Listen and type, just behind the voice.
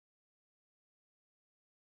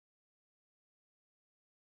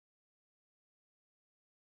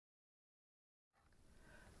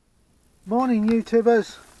Morning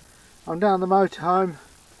YouTubers, I'm down the motorhome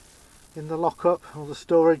in the lockup or the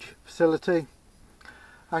storage facility,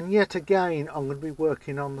 and yet again I'm going to be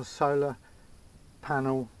working on the solar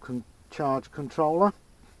panel charge controller.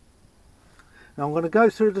 Now I'm going to go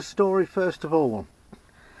through the story first of all,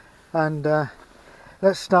 and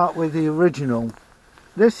let's start with the original.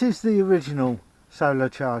 This is the original solar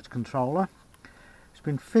charge controller. It's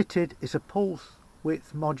been fitted, it's a pulse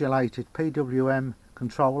width modulated PWM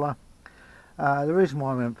controller. The reason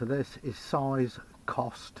why I went for this is size,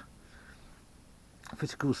 cost,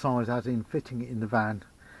 physical size as in fitting it in the van,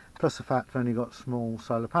 plus the fact I've only got small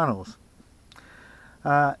solar panels.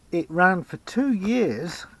 It ran for 2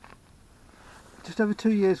 years, just over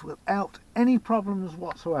 2 years, without any problems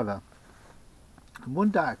whatsoever. And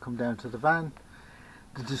one day I come down to the van,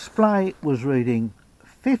 the display was reading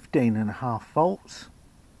 15.5 volts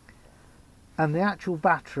and the actual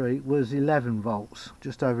battery was 11 volts,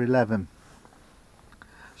 just over 11.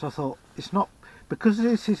 So I thought, it's not, because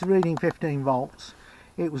this is reading 15 volts,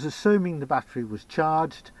 it was assuming the battery was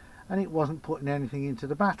charged and it wasn't putting anything into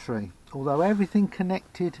the battery, although everything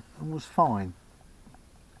connected and was fine.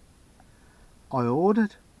 I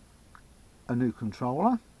ordered a new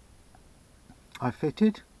controller, I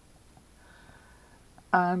fitted,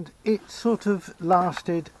 and it sort of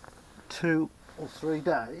lasted 2 or 3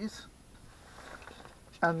 days,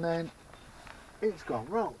 and then it's gone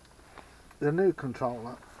wrong. The new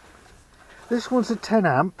controller. This one's a 10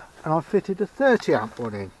 amp and I fitted a 30 amp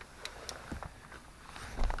one in.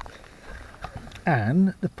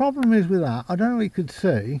 And the problem is with that, I don't know if you could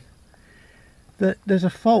see that there's a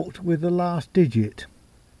fault with the last digit.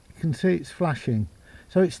 You can see it's flashing.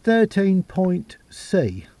 So it's 13 point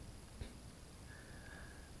C.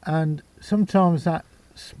 And sometimes that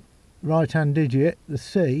right hand digit, the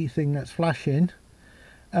C thing that's flashing,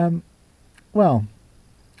 well,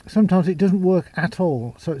 sometimes it doesn't work at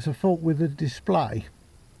all, so it's a fault with the display.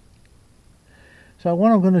 So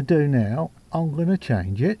what I'm going to do now, I'm going to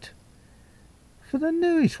change it for the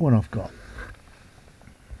newest one I've got.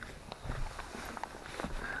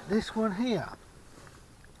 This one here.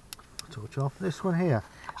 Torch off. This one here.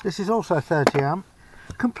 This is also 30 amp.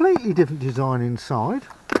 Completely different design inside.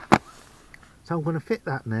 So I'm going to fit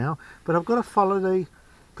that now, but I've got to follow the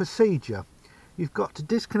procedure. You've got to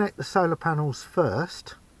disconnect the solar panels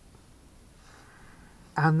first,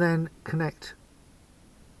 and then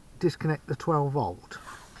disconnect the 12 volt.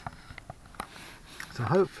 So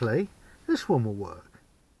hopefully this one will work.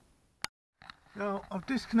 Now I've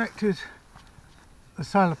disconnected the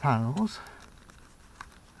solar panels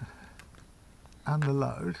and the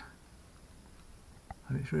load,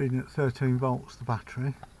 and it's reading at 13 volts the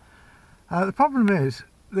battery. The problem is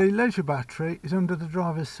the leisure battery is under the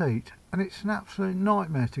driver's seat and it's an absolute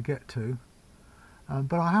nightmare to get to.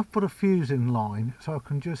 But I have put a fuse in line, so I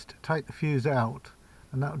can just take the fuse out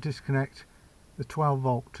and that will disconnect the 12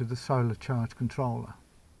 volt to the solar charge controller.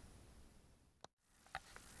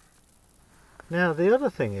 Now the other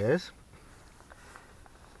thing is,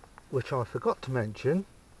 which I forgot to mention,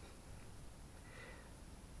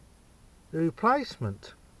 the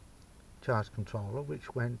replacement charge controller,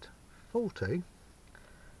 which went faulty,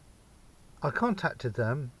 I contacted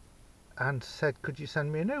them and said, could you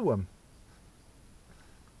send me a new one?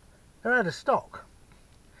 They're out of stock,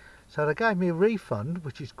 so they gave me a refund,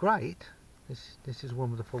 which is great. This is one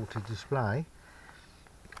with a faulty display,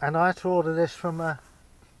 and I had to order this from a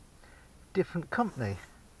different company.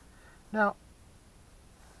 Now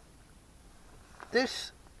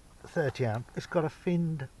this 30 amp, it's got a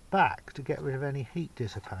finned back to get rid of any heat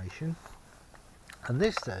dissipation, and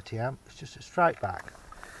this 30 amp is just a straight back.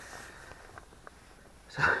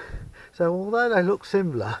 So although they look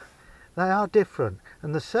similar, they are different,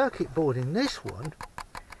 and the circuit board in this one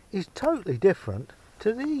is totally different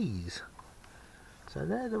to these. So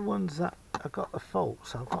they're the ones that have got the fault,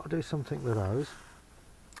 so I've got to do something with those.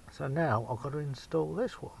 So now I've got to install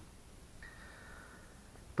this one.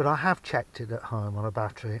 But I have checked it at home on a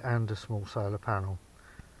battery and a small solar panel,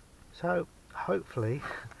 so hopefully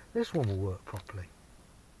this one will work properly.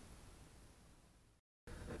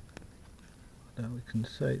 Now we can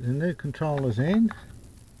see the new controller's in.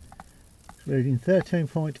 It's reading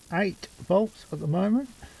 13.8 volts at the moment,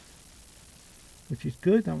 which is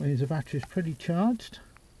good. That means the battery is pretty charged.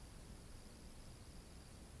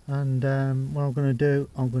 And what I'm going to do,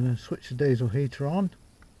 I'm going to switch the diesel heater on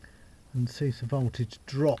and see if the voltage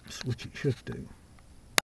drops, which it should do.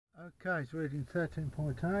 Okay, it's reading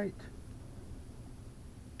 13.8.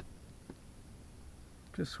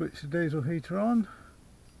 Just switch the diesel heater on.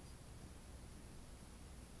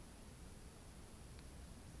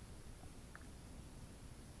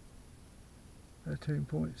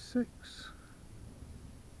 13.6,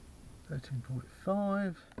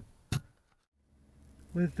 13.5.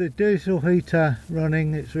 With the diesel heater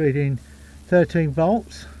running, it's reading 13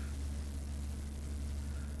 volts.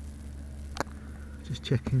 Just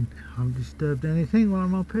checking I haven't disturbed anything while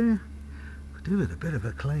I'm up here. Could do with a bit of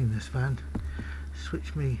a clean, this van.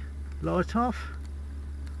 Switch me light off.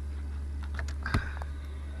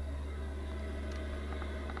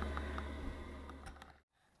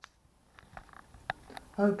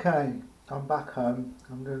 Okay, I'm back home.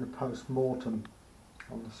 I'm doing a post-mortem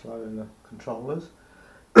on the solar controllers.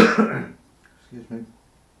 Excuse me.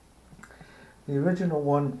 The original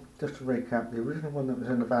one, just to recap, the original one that was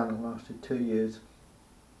in the van that lasted 2 years,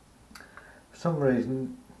 for some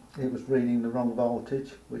reason it was reading the wrong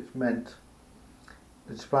voltage, which meant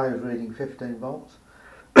the display was reading 15 volts.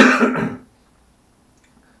 So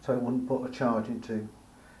it wouldn't put a charge into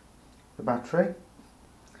the battery.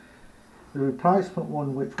 The replacement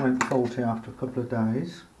one, which went faulty after a couple of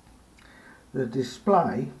days, the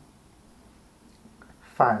display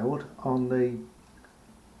failed on the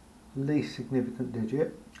least significant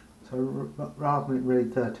digit. So rather than it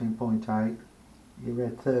read 13.8, you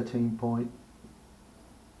read 13 point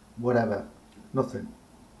whatever, nothing.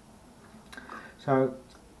 So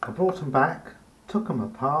I brought them back, took them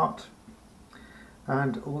apart,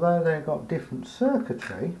 and although they've got different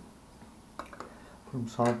circuitry, put them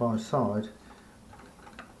side by side,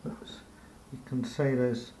 you can see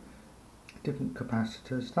there's different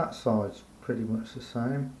capacitors. That side's pretty much the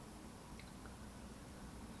same.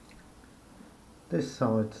 This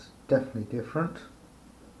side's definitely different.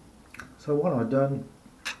 So what I've done,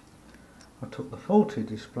 I took the faulty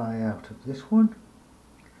display out of this one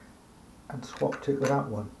and swapped it with that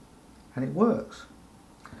one, and it works.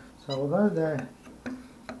 So although they're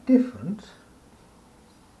different,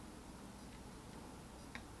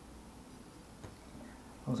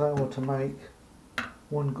 I was able to make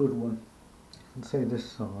one good one. You can see this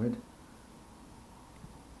side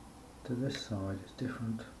to this side is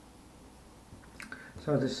different.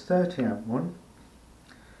 So this 30 amp one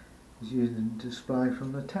is using the display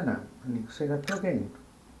from the 10 amp, and you can see they plug in.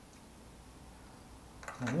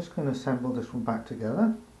 I'm just going to assemble this one back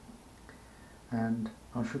together, and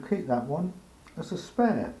I shall keep that one as a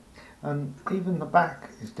spare. And even the back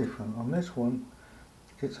is different. On this one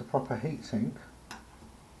it's a proper heatsink,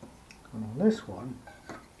 and on this one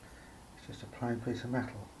it's just a plain piece of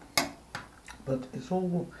metal, but it's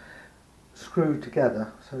all screwed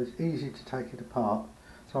together so it's easy to take it apart.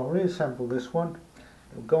 So I'll reassemble this one,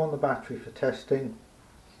 it'll go on the battery for testing,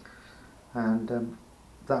 and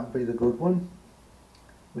that'll be the good one,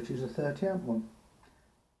 which is a 30 amp one.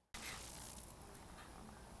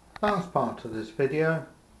 Last part of this video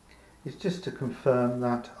is just to confirm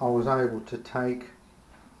that I was able to take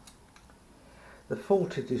the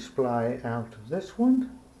faulty display out of this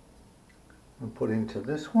one and put into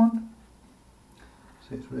this one.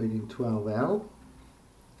 So it's reading 12L,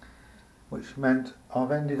 which meant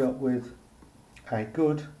I've ended up with a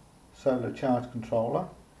good solar charge controller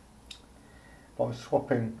by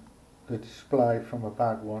swapping the display from a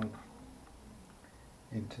bad one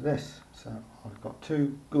into this. So I've got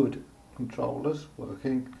two good controllers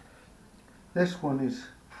working. This one is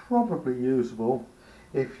probably usable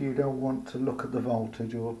if you don't want to look at the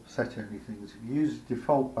voltage or set anything. If you use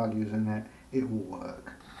default values in it, it will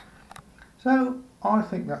work. So I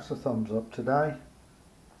think that's a thumbs up today.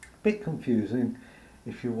 Bit confusing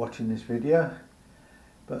if you're watching this video,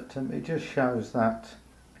 but it just shows that,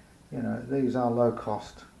 you know, these are low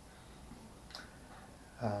cost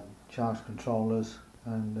charge controllers,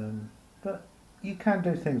 and but you can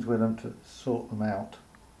do things with them to sort them out.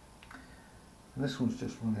 And this one's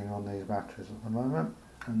just running on these batteries at the moment,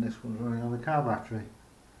 and this one's running on the car battery.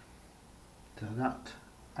 So that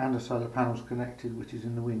and a solar panel's connected, which is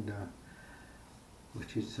in the window,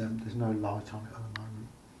 which is there's no light on it at the moment.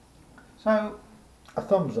 So a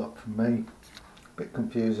thumbs up from me. A bit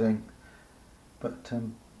confusing, but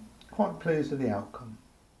quite pleased with the outcome.